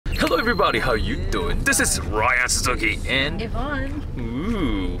everybody, how you doing? This is Ryan Suzuki and Yvonne.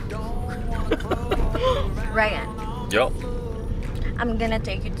 Ooh. Ryan, Yo, I'm gonna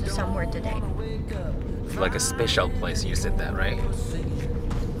take you to somewhere today. like a special place. You said that, right?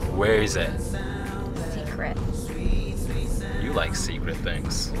 Where is it? Secret. You like secret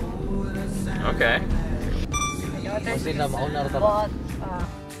things. Okay. But,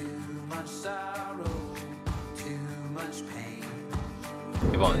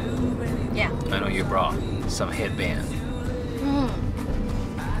 Yvonne, yeah. I know you brought some headband.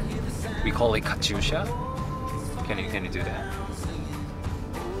 We call it katyusha. Can you do that?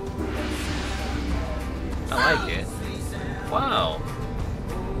 I like it. Wow.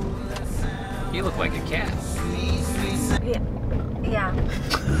 You look like a cat. Yeah. Yeah.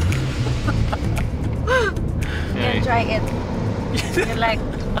 Hey. You try it. You like?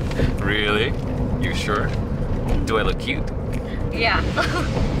 Really? You sure? Do I look cute? Yeah.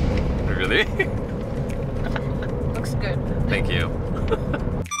 Really? Looks good. Thank you.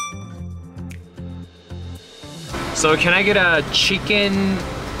 So can I get a chicken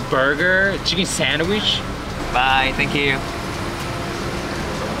burger, chicken sandwich? Bye, thank you.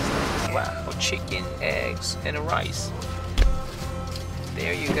 Wow, chicken, eggs, and a rice.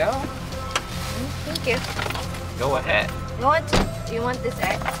 There you go. Thank you. Go ahead. You want this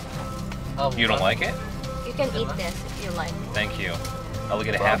egg? You don't like it? You can eat this if you like. Thank you. I'll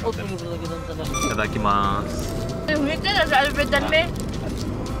get a half of them. Itadakimasu.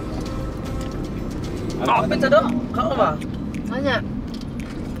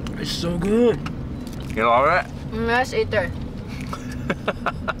 It's so good. You love it? Rice eater.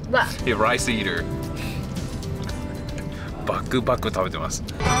 A rice eater. バクバク食べてます。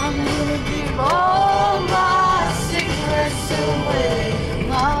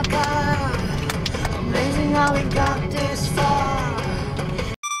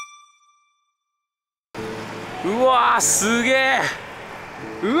うわー、すげえ。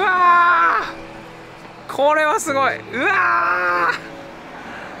うわー、これはすごい。うわ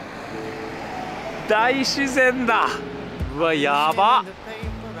ー、大自然だ。うわ、やば。う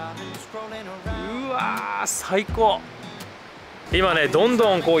わー、最高。今ね、どん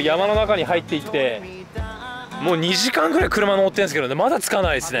どんこう山の中に入っていって、もう2時間ぐらい車乗ってるんですけどね、まだ着か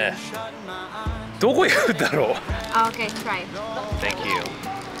ないですね。どこ行くんだろう。Okay, try. Thank you.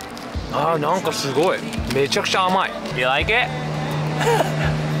 あー、なんかすごい。めちゃくちゃ甘い。You like it?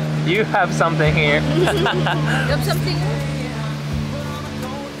 You have something here. You have something?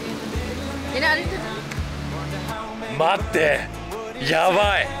 You know, 待って、や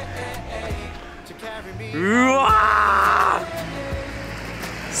ばい。うわー、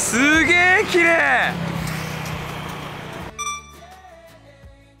すげえ綺麗。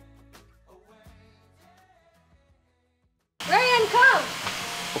Ryan, come.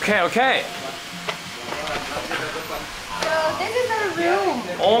 Okay, okay. So this is our room.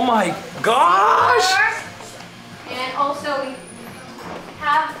 Oh my gosh. And also we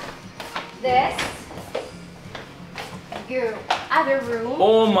have this. Your other room.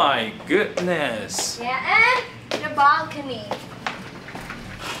 Oh my goodness. Yeah, and the balcony.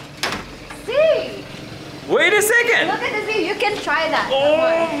 See? Wait a second. Look at the view. You can try that.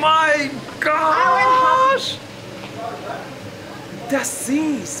 Oh my gosh. Island The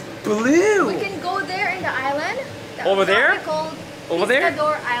sea's blue. We can go there in the island. Over there? Called Over there?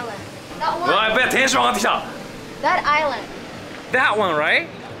 Isla Island. That うわ、やっ one. ぱりテンション上がってきた。 That island. That one, right?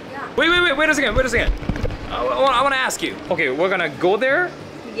 Yeah. Wait a second. I want to ask you. Okay, we're gonna go there.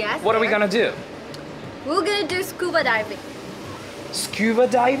 Yes. What are we there. gonna do? We're gonna do scuba diving. Scuba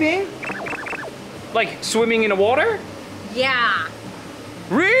diving? Like swimming in the water? Yeah.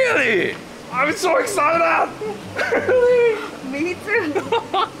 Really? I'm so excited! Really? Me too.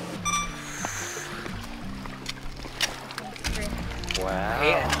 Wow.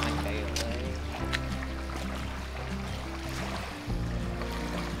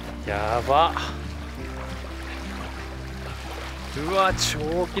やば。うわ、超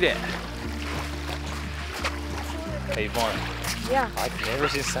綺麗。Hey Vaughn, Yeah. I've never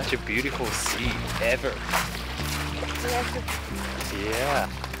seen such a beautiful sea ever. Yeah.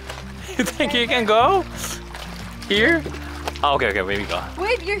 You think you can go? Here? Oh, okay, maybe go.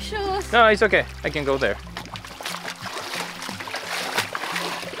 Wait, your shoes. No, it's okay. I can go there.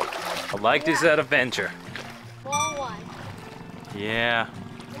 I like this adventure. Small one. Yeah.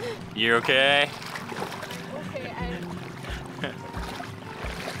 You okay?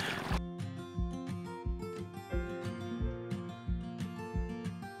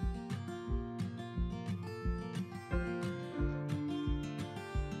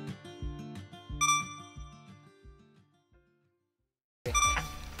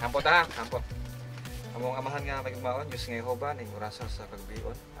 Okay, Hampot ha, hampot. Among amahan nga pagmaon, Diyos nga Jehova, ning orasal sa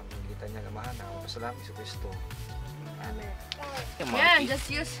kagbion, among kita niya amahan, ang pasalam, Isu Kristo. Amen. Yeah, just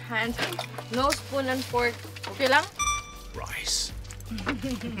use hands. No spoon and fork. Okay lang? Rice.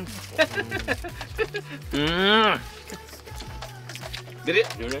 Dili.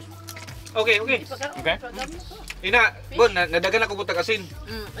 Okay. Okay. Ina, Bon, nadagan ako butag asin.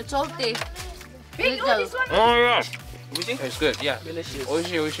 It's salty. Oh yes. Oishi? It's good. Yeah. Delicious.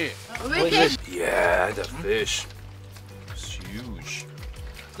 Oishi. Wicked. Yeah, the fish. It's huge.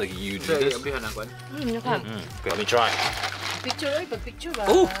 Like you do this. Okay, let me try. Picture oy, pag-picture ba?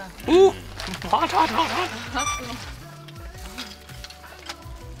 Ooh. Hot.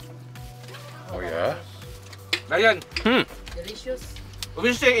 Oh yeah. Ryan, Delicious.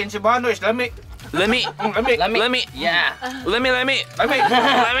 Oishi in Cebuano is lami. Let me. Yeah. Let me. Lami.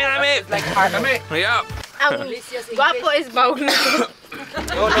 Like hard. Lami. Yeah. Ang guwapo is bawal na.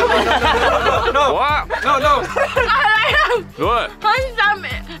 No. What? No. What? Handsome.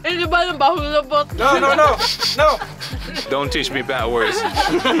 Hindi ba ng bawal na bot? No. Don't teach me bad words.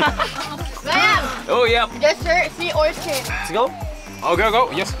 Ryan, Oh yeah. just see or say. Let's go. Oh go.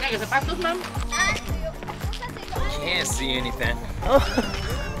 Yes. Sapatos, ma'am. Can't see anything.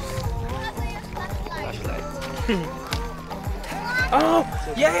 Oh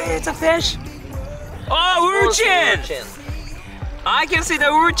yeah, it's a fish. Oh, urchin! I can see the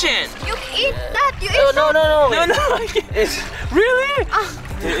urchin. You eat that. You eat No. No, I can't. It's Really?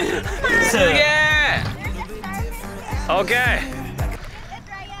 Yeah. Okay.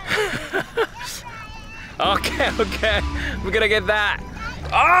 Okay. We're gonna get that.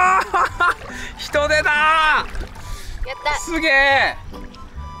 Oh, 人手だ。 Get that. すげえ。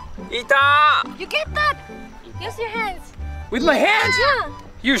いた。 You get that. Use your hands. With my hands? Yeah.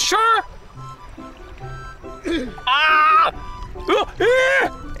 You sure? Ah! Oh, eh!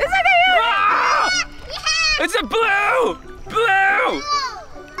 It's okay. Ah! It's a blue!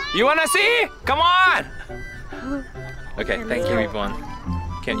 You wanna see? Come on! Okay, thank you, Yvonne.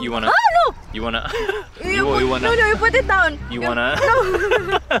 You wanna? Oh no! You wanna? You wanna? No, you put it down. You wanna?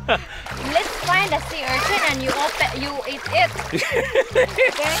 Let's find a sea urchin and you eat it.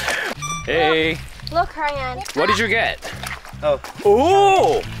 Okay? Hey, Look, Ryan. what did you get? Oh.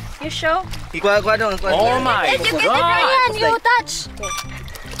 Oh! You show? Ikuha dong. Oh my Yes, you get it, god! Ryan. You touch.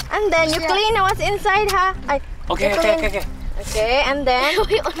 And then you clean what's inside, ha? Okay. Okay, and then.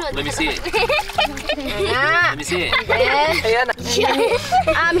 Let me see it. Yeah. Let me see it. Then,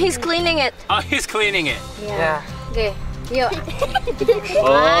 he's cleaning it. Oh, he's cleaning it. Yeah. Okay. You.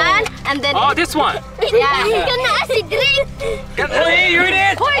 One, and then. Oh, this one. Yeah. Hey, you eat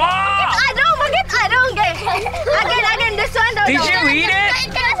it? Oh! I don't forget. Okay. Again. This one. Did you eat it?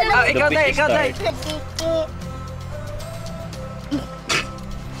 Ikaw tayo.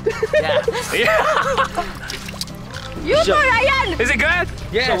 Yeah. You too, Ryan. Is it good?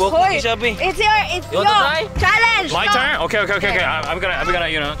 Yes. Hoy. Sabi. It's your You want to try? challenge. My Go. turn? Okay. I'm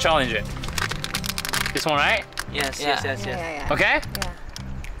gonna challenge it. This one, right? Yes. Yeah. Okay?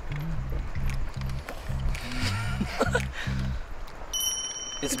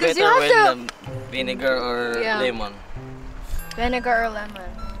 It's Because you better have when vinegar or Yeah. lemon. Vinegar or lemon.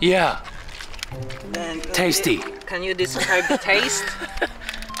 Yeah. Tasty. Can you describe the taste?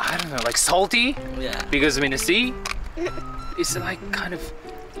 I don't know, like salty? Yeah. Because in the sea, it's like kind of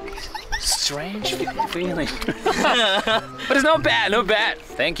strange feeling. But it's not bad.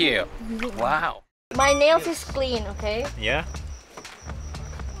 Thank you. Wow. My nails is clean, okay? Yeah?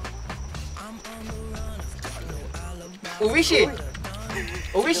 Oishi.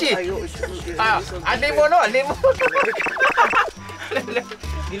 Ande mo.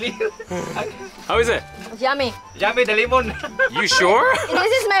 How is it? It's yummy. Yummy the lemon. You sure?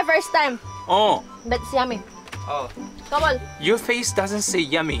 This is my first time, Oh, but it's yummy. Oh. Come on. your face doesn't say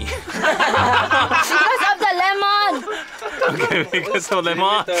yummy. Because of the lemon. Okay, because of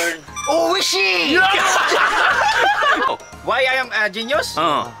lemon. Oishi. Why I am a genius?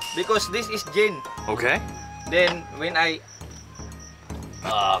 Because this is gin. Okay. Then when I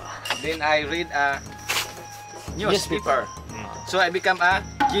read a newspaper. So I become a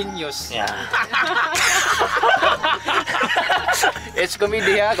genius. Yeah. It's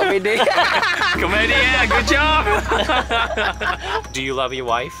comedy, comedy. Comedian, good job. Do you love your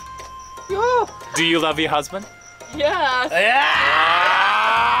wife? Yeah. Do you love your husband? Yes.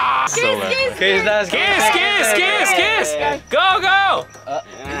 Yeah. Kiss. Go.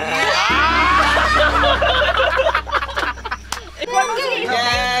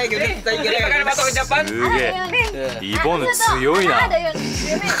 Yeah, ganun tayo ganun ba ito sa Japan? すげえ。イボンヌ強いな。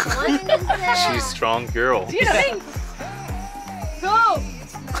She's a strong girl. Go.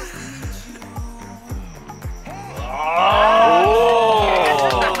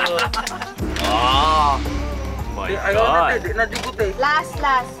 Last.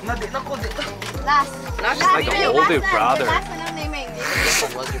 Like the older brother. Last na lang naming.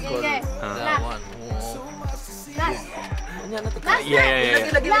 Okay. Last. Yeah.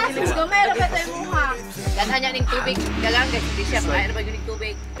 Last. Gamay ra ba tayo muha? Ganahan niya ng tubig. Galang guys, hindi siya. Kaya na ba yung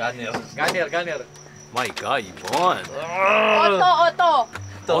tubig? Ganir. My God, Yvonne.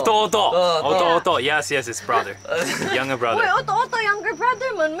 Otto. Yes, his brother. Younger brother. Uy, Otto, younger brother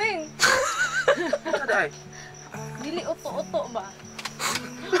man, Ming. Dili Otto ba?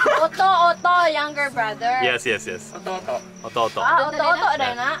 Otto, younger brother. Yes. Oto. Otto. Otto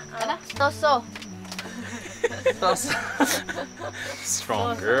rin na. Toso.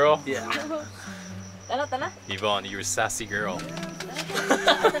 Strong girl. Yeah. Tana. Yvonne, you're a sassy girl.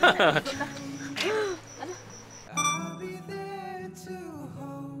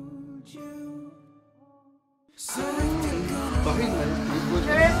 Sure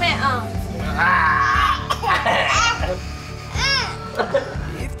me,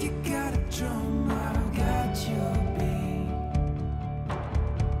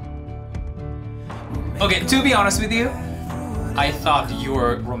 Okay, to be honest with you, I thought you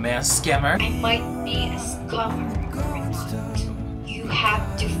were a romance scammer. I might be a scammer or not. You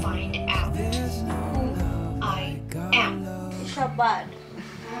have to find out who I am. siya bad.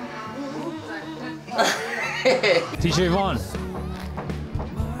 Teacher Yvonne.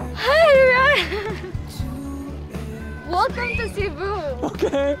 Hi, Ryan! Welcome to Cebu!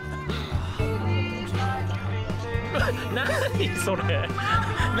 Okay. 何それ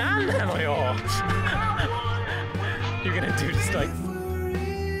何なのよ You're gonna do this like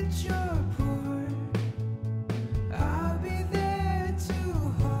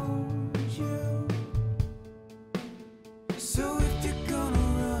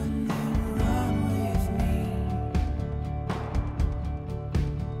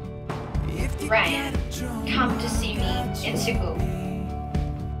Ryan, come to see me in Cebu.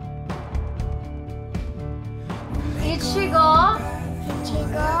 Ichigo!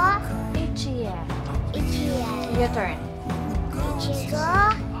 Ichigo. Your turn.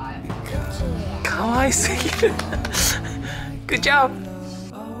 Ichigo. Kawaiiすぎる Good job!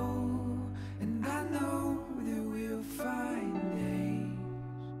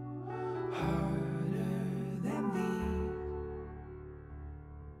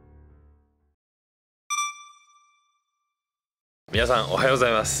皆さんおはようござ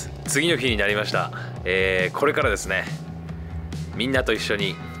います。次の日になりました。これからですね、みんなと一緒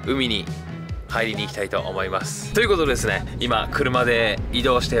に海に入りに行きたいと思います。ということでですね、今車で移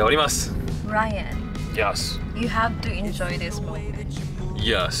動しております。Ryan, Yes. you have to enjoy this moment.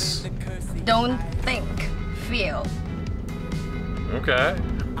 Yes. Don't think, feel. Okay.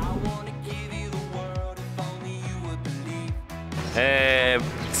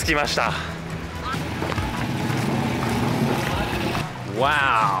 着きました。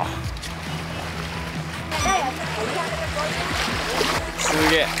Wow. す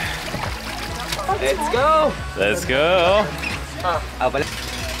げえ。Let's go. Let's go.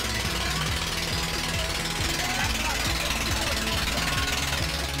 Balik.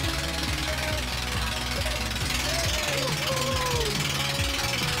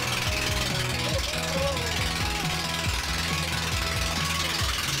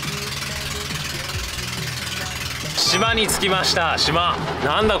 島に着きました。島。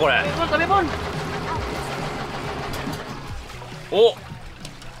なんだこれ。お。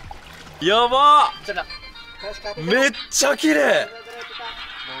やば。めっちゃ綺麗。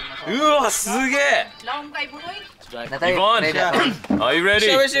うわすげえ。Yvonne, are you ready?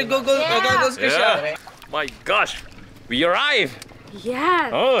 Yeah. My gosh, we arrived. Yes.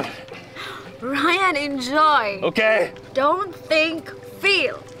 Oh, Ryan, enjoy. okay. Don't think,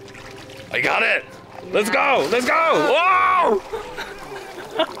 feel. I got it. Let's go. Let's go. Whoa.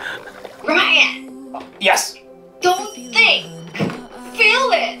 Ryan, Yes. don't think,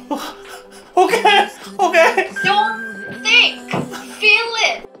 feel it. Okay. Okay. Don't think, feel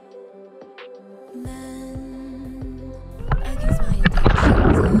it.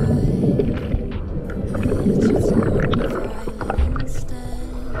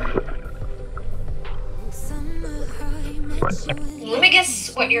 Let me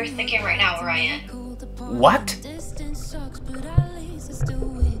guess what you're thinking right now, Ryan. What?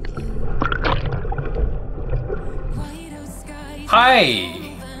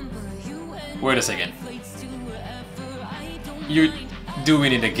 Hi. Wait a second. You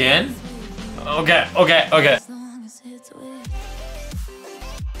doing it again? Okay.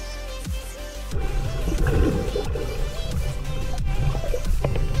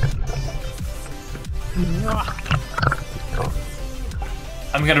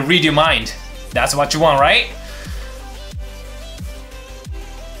 I'm gonna read your mind. That's what you want, right?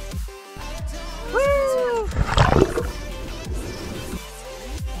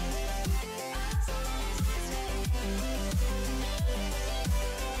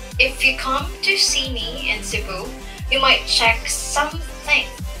 if you come to see me in Cebu, you might check something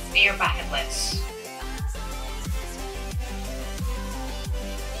in your bucket list.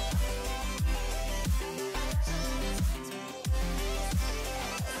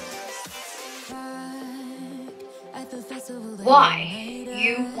 Why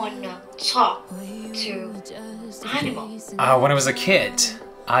you wanna talk to animals? When I was a kid,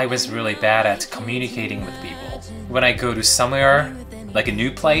 I was really bad at communicating with people. When I go to somewhere, like a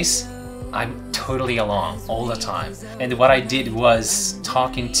new place, I'm totally alone all the time. And what I did was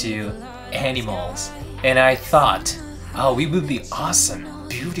talking to animals. And I thought, oh, it would be awesome,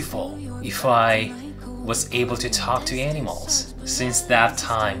 beautiful, if I was able to talk to animals. Since that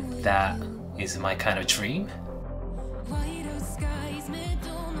time, that is my kind of dream.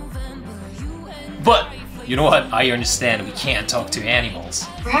 But you know what? I understand we can't talk to animals.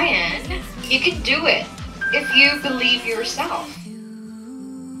 Brian, you can do it if you believe yourself.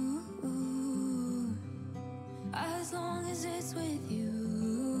 As long as it's with you.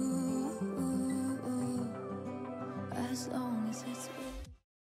 As long as it's with you.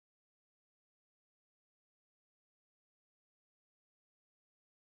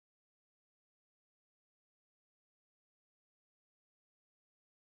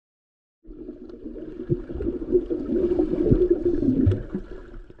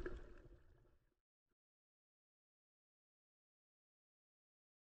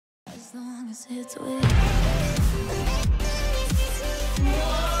 As long as it's with you.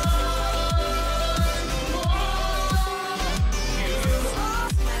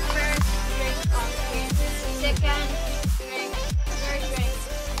 My first drink of coffee. Second drink. Third drink.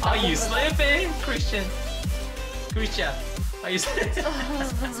 Are you sleeping, Christian? Christian, are you sleeping?